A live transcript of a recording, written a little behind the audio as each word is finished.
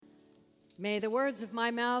May the words of my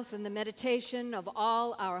mouth and the meditation of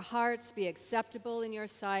all our hearts be acceptable in your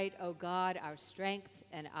sight, O God, our strength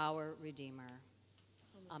and our Redeemer.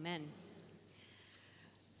 Amen.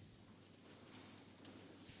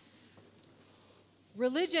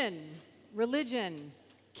 Religion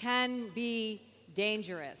can be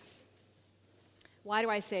dangerous. Why do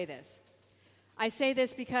I say this? I say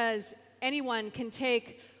this because anyone can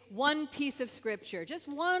take one piece of Scripture, just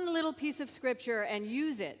one little piece of Scripture, and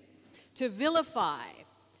use it to vilify,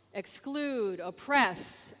 exclude,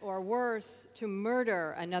 oppress, or worse, to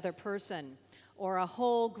murder another person or a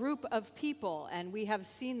whole group of people. And we have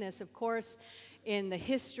seen this, of course, in the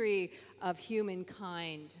history of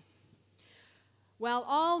humankind. While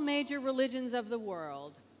all major religions of the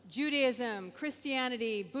world, Judaism,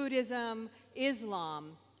 Christianity, Buddhism,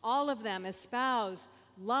 Islam, all of them espouse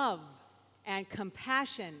love and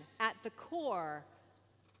compassion at the core,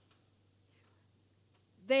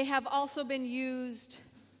 they have also been used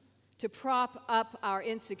to prop up our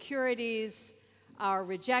insecurities, our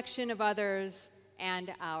rejection of others,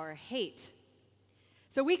 and our hate.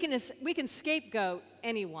 So we can scapegoat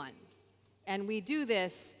anyone, and we do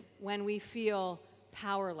this when we feel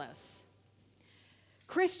powerless.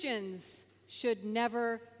 Christians should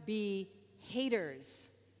never be haters.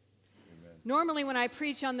 Amen. Normally when I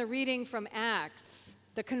preach on the reading from Acts,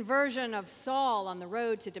 the conversion of Saul on the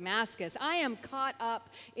road to Damascus, I am caught up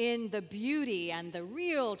in the beauty and the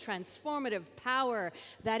real transformative power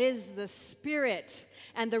that is the Spirit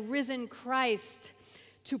and the risen Christ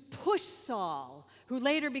to push Saul, who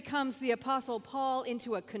later becomes the Apostle Paul,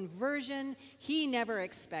 into a conversion he never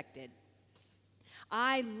expected.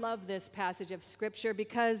 I love this passage of Scripture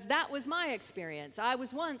because that was my experience. I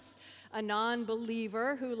was once a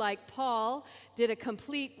non-believer who, like Paul, did a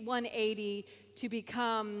complete 180 to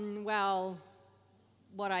become, well,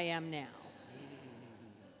 what I am now.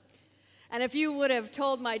 And if you would have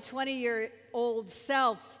told my 20-year-old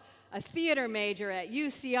self, a theater major at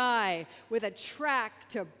UCI with a track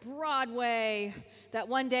to Broadway, that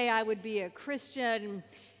one day I would be a Christian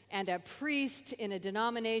and a priest in a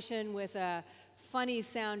denomination with a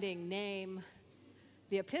funny-sounding name,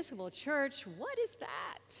 the Episcopal Church, what is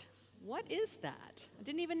that? What is that? I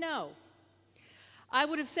didn't even know. I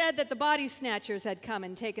would have said that the body snatchers had come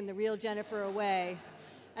and taken the real Jennifer away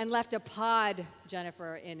and left a pod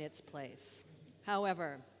Jennifer in its place.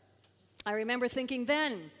 However, I remember thinking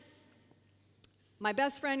then, my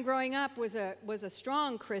best friend growing up was a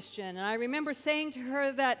strong Christian, and I remember saying to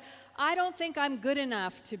her that I don't think I'm good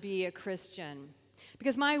enough to be a Christian,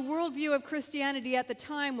 because my worldview of Christianity at the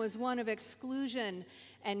time was one of exclusion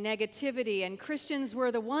and negativity, and Christians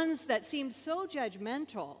were the ones that seemed so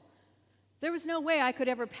judgmental. There was no way I could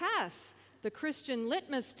ever pass the Christian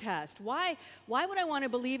litmus test. Why would I want to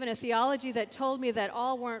believe in a theology that told me that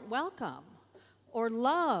all weren't welcome or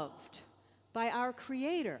loved by our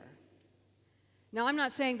Creator? Now, I'm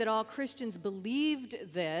not saying that all Christians believed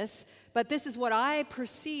this, but this is what I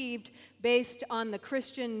perceived based on the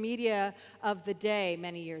Christian media of the day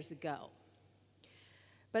many years ago.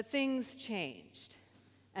 But things changed,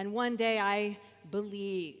 and one day I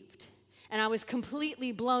believed. And I was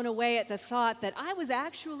completely blown away at the thought that I was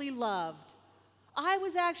actually loved. I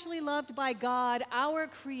was actually loved by God, our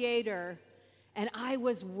Creator, and I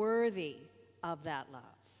was worthy of that love.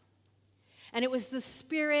 And it was the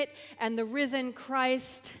Spirit and the risen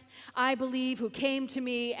Christ, I believe, who came to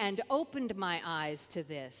me and opened my eyes to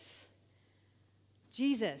this.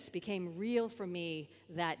 Jesus became real for me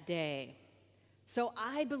that day. So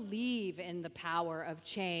I believe in the power of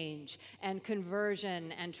change and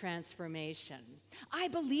conversion and transformation. I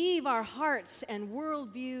believe our hearts and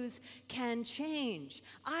worldviews can change.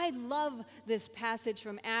 I love this passage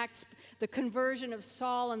from Acts, the conversion of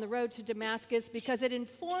Saul on the road to Damascus, because it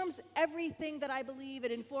informs everything that I believe.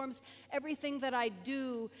 It informs everything that I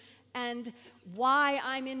do and why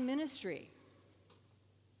I'm in ministry.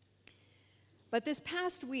 But this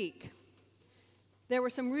past week, there were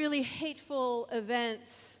some really hateful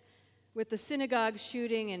events with the synagogue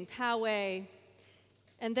shooting in Poway.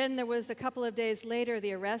 And then there was, a couple of days later,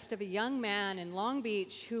 the arrest of a young man in Long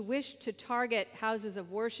Beach who wished to target houses of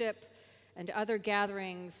worship and other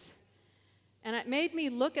gatherings. And it made me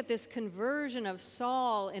look at this conversion of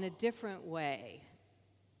Saul in a different way.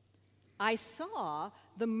 I saw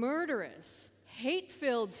the murderous,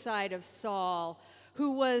 hate-filled side of Saul,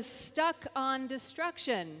 who was stuck on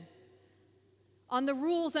destruction, on the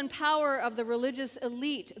rules and power of the religious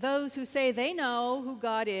elite, those who say they know who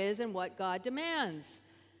God is and what God demands.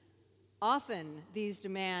 Often these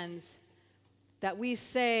demands that we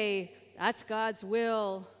say, that's God's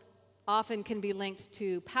will, often can be linked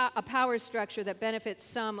to a power structure that benefits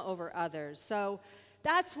some over others. So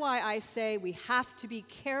that's why I say we have to be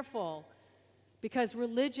careful, because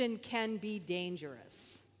religion can be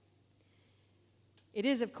dangerous. It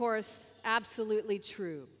is, of course, absolutely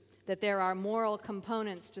true that there are moral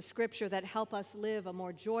components to Scripture that help us live a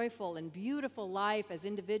more joyful and beautiful life as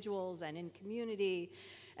individuals and in community,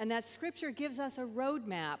 and that Scripture gives us a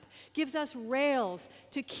roadmap, gives us rails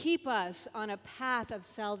to keep us on a path of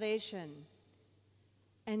salvation.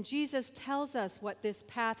 And Jesus tells us what this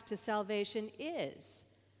path to salvation is.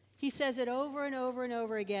 He says it over and over and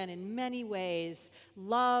over again in many ways.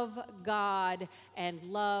 Love God and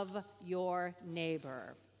love your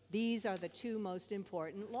neighbor. These are the two most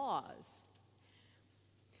important laws.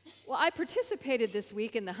 Well, I participated this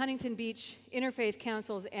week in the Huntington Beach Interfaith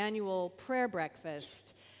Council's annual prayer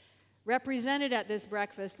breakfast. Represented at this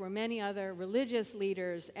breakfast were many other religious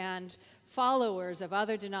leaders and followers of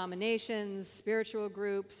other denominations, spiritual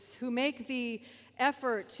groups, who make the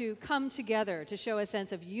effort to come together to show a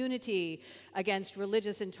sense of unity against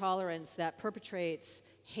religious intolerance that perpetrates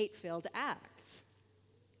hate-filled acts.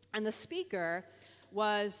 And the speaker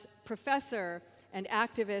was Professor and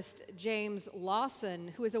activist James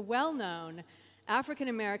Lawson, who is a well-known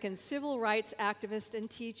African-American civil rights activist and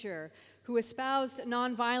teacher who espoused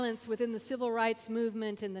nonviolence within the civil rights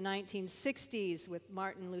movement in the 1960s with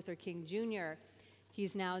Martin Luther King Jr.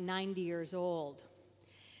 He's now 90 years old.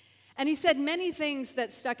 And he said many things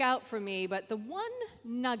that stuck out for me, but the one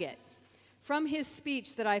nugget from his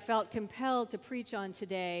speech that I felt compelled to preach on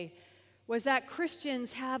today was that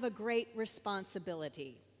Christians have a great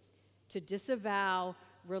responsibility to disavow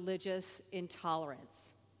religious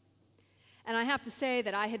intolerance. And I have to say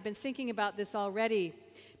that I had been thinking about this already,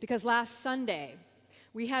 because last Sunday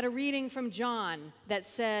we had a reading from John that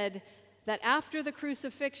said that after the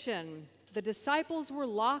crucifixion, the disciples were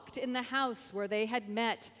locked in the house where they had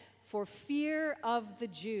met for fear of the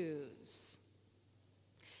Jews.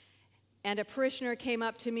 And a parishioner came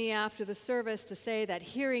up to me after the service to say that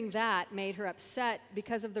hearing that made her upset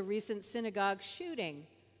because of the recent synagogue shooting.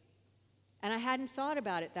 And I hadn't thought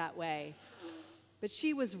about it that way. But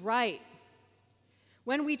she was right.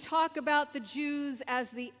 When we talk about the Jews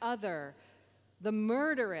as the other, the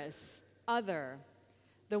murderous other,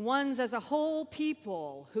 the ones as a whole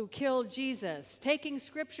people who killed Jesus, taking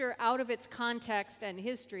Scripture out of its context and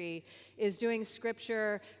history is doing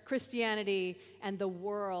Scripture, Christianity, and the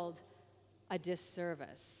world a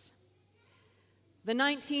disservice. The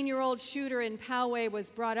 19-year-old shooter in Poway was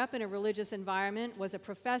brought up in a religious environment, was a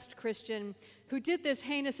professed Christian who did this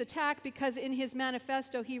heinous attack because in his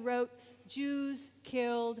manifesto he wrote, "Jews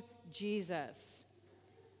killed Jesus."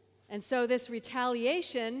 And so this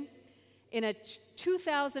retaliation in a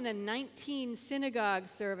 2019 synagogue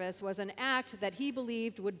service was an act that he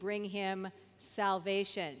believed would bring him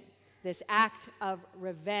salvation, this act of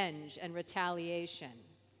revenge and retaliation.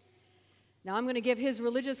 Now, I'm going to give his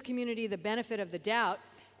religious community the benefit of the doubt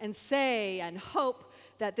and say and hope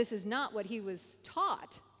that this is not what he was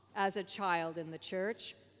taught as a child in the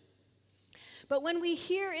church. But when we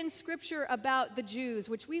hear in Scripture about the Jews,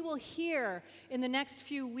 which we will hear in the next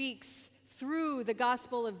few weeks through the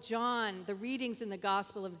Gospel of John, the readings in the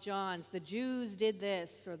Gospel of John, the Jews did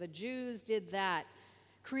this or the Jews did that,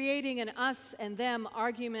 creating an us and them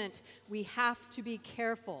argument, we have to be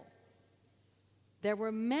careful. There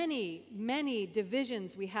were many, many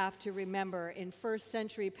divisions we have to remember in first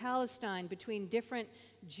century Palestine between different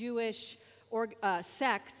Jewish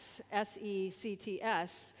sects,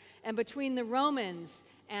 S-E-C-T-S, and between the Romans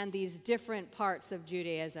and these different parts of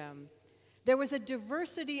Judaism. There was a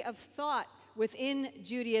diversity of thought within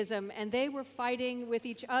Judaism, and they were fighting with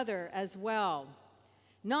each other as well.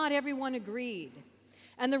 Not everyone agreed.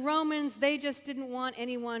 And the Romans, they just didn't want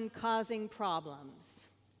anyone causing problems.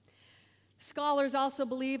 Scholars also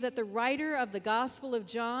believe that the writer of the Gospel of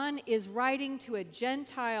John is writing to a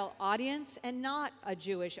Gentile audience and not a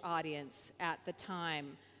Jewish audience at the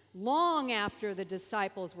time, long after the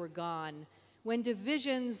disciples were gone, when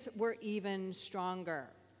divisions were even stronger.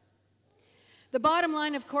 The bottom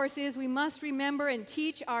line, of course, is we must remember and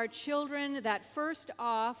teach our children that first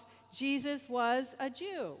off, Jesus was a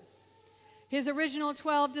Jew. His original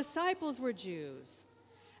 12 disciples were Jews.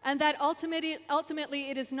 And that ultimately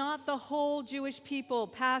it is not the whole Jewish people,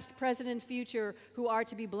 past, present, and future, who are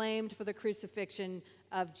to be blamed for the crucifixion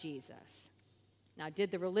of Jesus. Now, did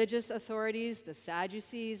the religious authorities, the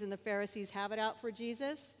Sadducees and the Pharisees, have it out for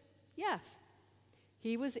Jesus? Yes.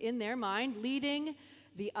 He was, in their mind, leading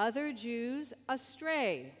the other Jews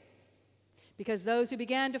astray, because those who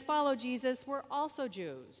began to follow Jesus were also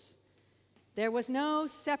Jews. There was no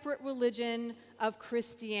separate religion of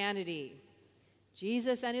Christianity.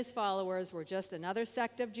 Jesus and his followers were just another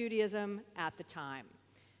sect of Judaism at the time.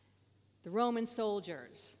 The Roman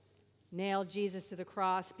soldiers nailed Jesus to the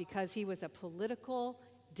cross because he was a political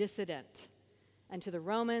dissident. And to the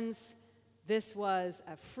Romans, this was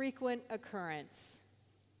a frequent occurrence.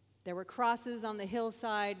 There were crosses on the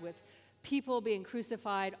hillside with people being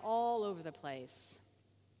crucified all over the place.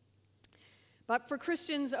 But for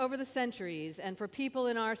Christians over the centuries and for people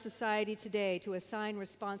in our society today to assign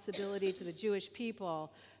responsibility to the Jewish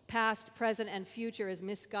people, past, present, and future, is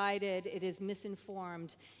misguided, it is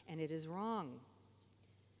misinformed, and it is wrong.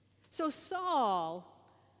 So Saul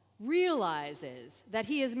realizes that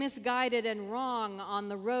he is misguided and wrong on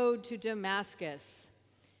the road to Damascus.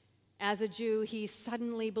 As a Jew, he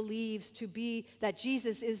suddenly believes that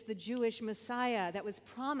Jesus is the Jewish Messiah that was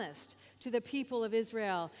promised to the people of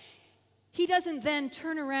Israel. He doesn't then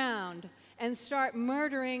turn around and start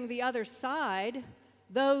murdering the other side,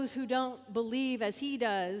 those who don't believe as he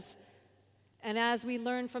does. And as we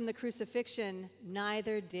learn from the crucifixion,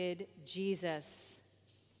 neither did Jesus.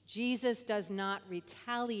 Jesus does not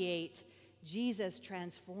retaliate. Jesus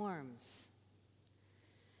transforms.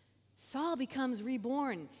 Saul becomes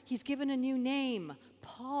reborn. He's given a new name,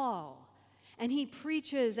 Paul. And he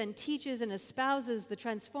preaches and teaches and espouses the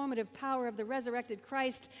transformative power of the resurrected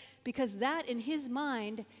Christ, because that, in his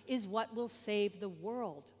mind, is what will save the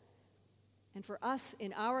world. And for us,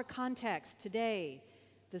 in our context today,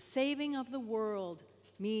 the saving of the world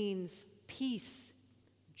means peace,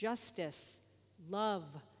 justice, love,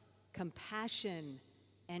 compassion,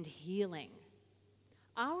 and healing.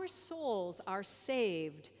 Our souls are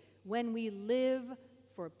saved when we live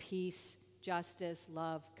for peace, justice,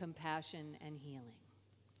 love, compassion, and healing.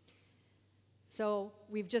 So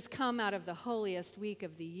we've just come out of the holiest week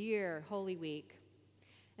of the year, Holy Week.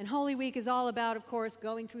 And Holy Week is all about, of course,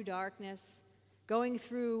 going through darkness, going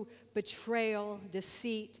through betrayal,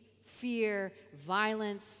 deceit, fear,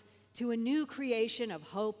 violence, to a new creation of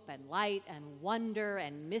hope and light and wonder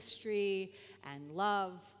and mystery and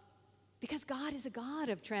love. Because God is a God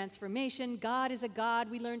of transformation. God is a God,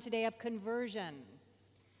 we learn today, of conversion.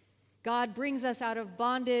 God brings us out of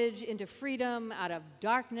bondage into freedom, out of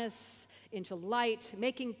darkness into light,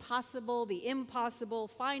 making possible the impossible,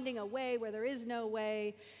 finding a way where there is no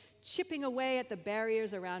way, chipping away at the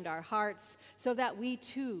barriers around our hearts so that we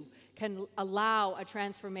too can allow a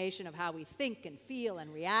transformation of how we think and feel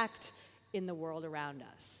and react in the world around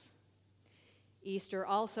us. Easter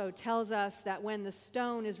also tells us that when the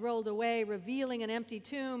stone is rolled away, revealing an empty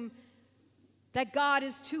tomb, that God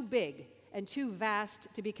is too big and too vast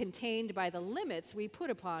to be contained by the limits we put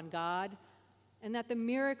upon God, and that the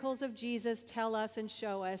miracles of Jesus tell us and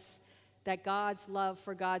show us that God's love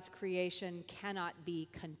for God's creation cannot be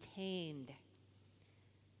contained.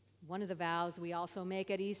 One of the vows we also make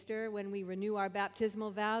at Easter when we renew our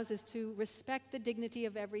baptismal vows is to respect the dignity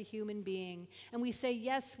of every human being. And we say,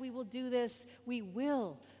 yes, we will do this. We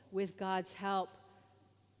will, with God's help.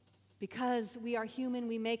 Because we are human,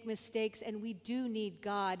 we make mistakes, and we do need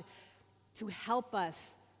God to help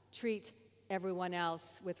us treat everyone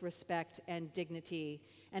else with respect and dignity.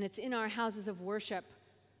 And it's in our houses of worship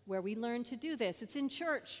where we learn to do this. It's in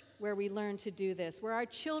church where we learn to do this, where our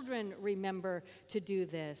children remember to do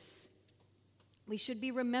this. We should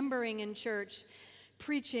be remembering in church,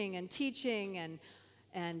 preaching and teaching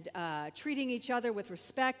and treating each other with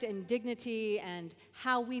respect and dignity, and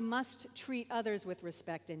how we must treat others with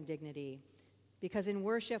respect and dignity. Because in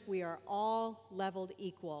worship, we are all leveled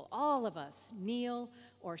equal. All of us kneel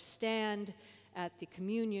or stand at the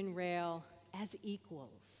communion rail as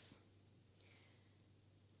equals.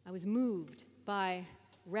 I was moved by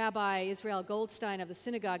Rabbi Israel Goldstein of the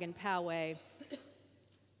synagogue in Poway,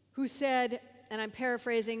 who said, and I'm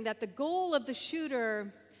paraphrasing, that the goal of the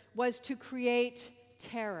shooter was to create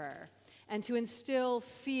terror and to instill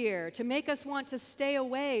fear, to make us want to stay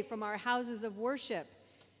away from our houses of worship.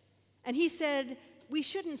 And he said, we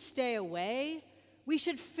shouldn't stay away. We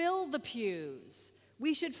should fill the pews.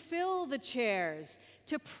 We should fill the chairs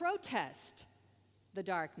to protest the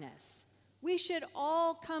darkness. We should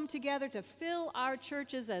all come together to fill our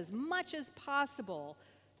churches as much as possible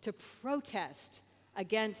to protest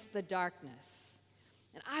against the darkness.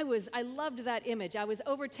 And I loved that image. I was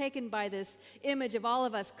overtaken by this image of all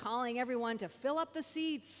of us calling everyone to fill up the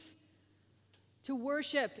seats, to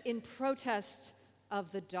worship in protest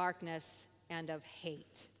of the darkness and of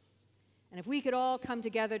hate. And if we could all come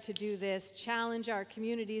together to do this, challenge our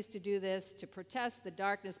communities to do this, to protest the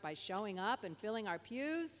darkness by showing up and filling our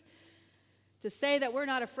pews, to say that we're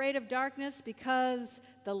not afraid of darkness because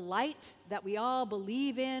the light that we all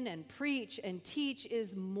believe in and preach and teach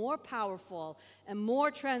is more powerful and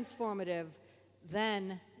more transformative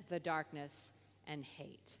than the darkness and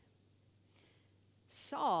hate.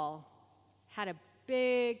 Saul had a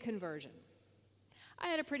big conversion. I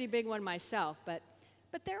had a pretty big one myself, but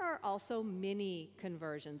there are also many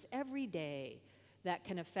conversions every day that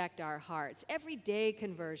can affect our hearts. Everyday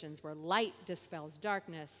conversions where light dispels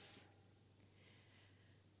darkness.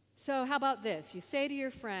 So how about this? You say to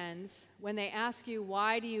your friends, when they ask you,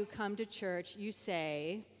 why do you come to church? You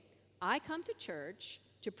say, I come to church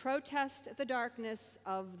to protest the darkness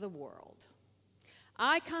of the world.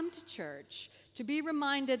 I come to church to be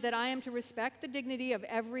reminded that I am to respect the dignity of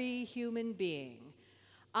every human being.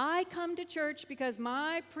 I come to church because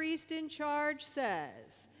my priest in charge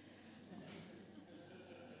says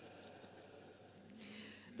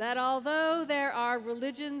that although there are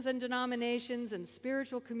religions and denominations and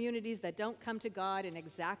spiritual communities that don't come to God in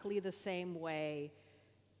exactly the same way,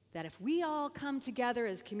 that if we all come together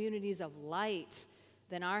as communities of light,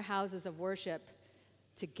 then our houses of worship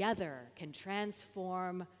together can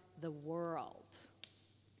transform the world.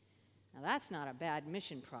 Now that's not a bad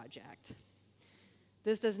mission project.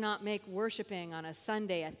 This does not make worshiping on a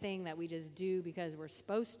Sunday a thing that we just do because we're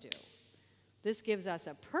supposed to. This gives us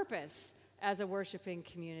a purpose as a worshiping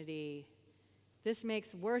community. This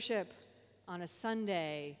makes worship on a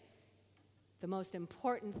Sunday the most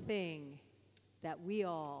important thing that we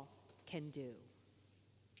all can do.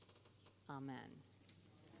 Amen.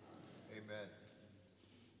 Amen.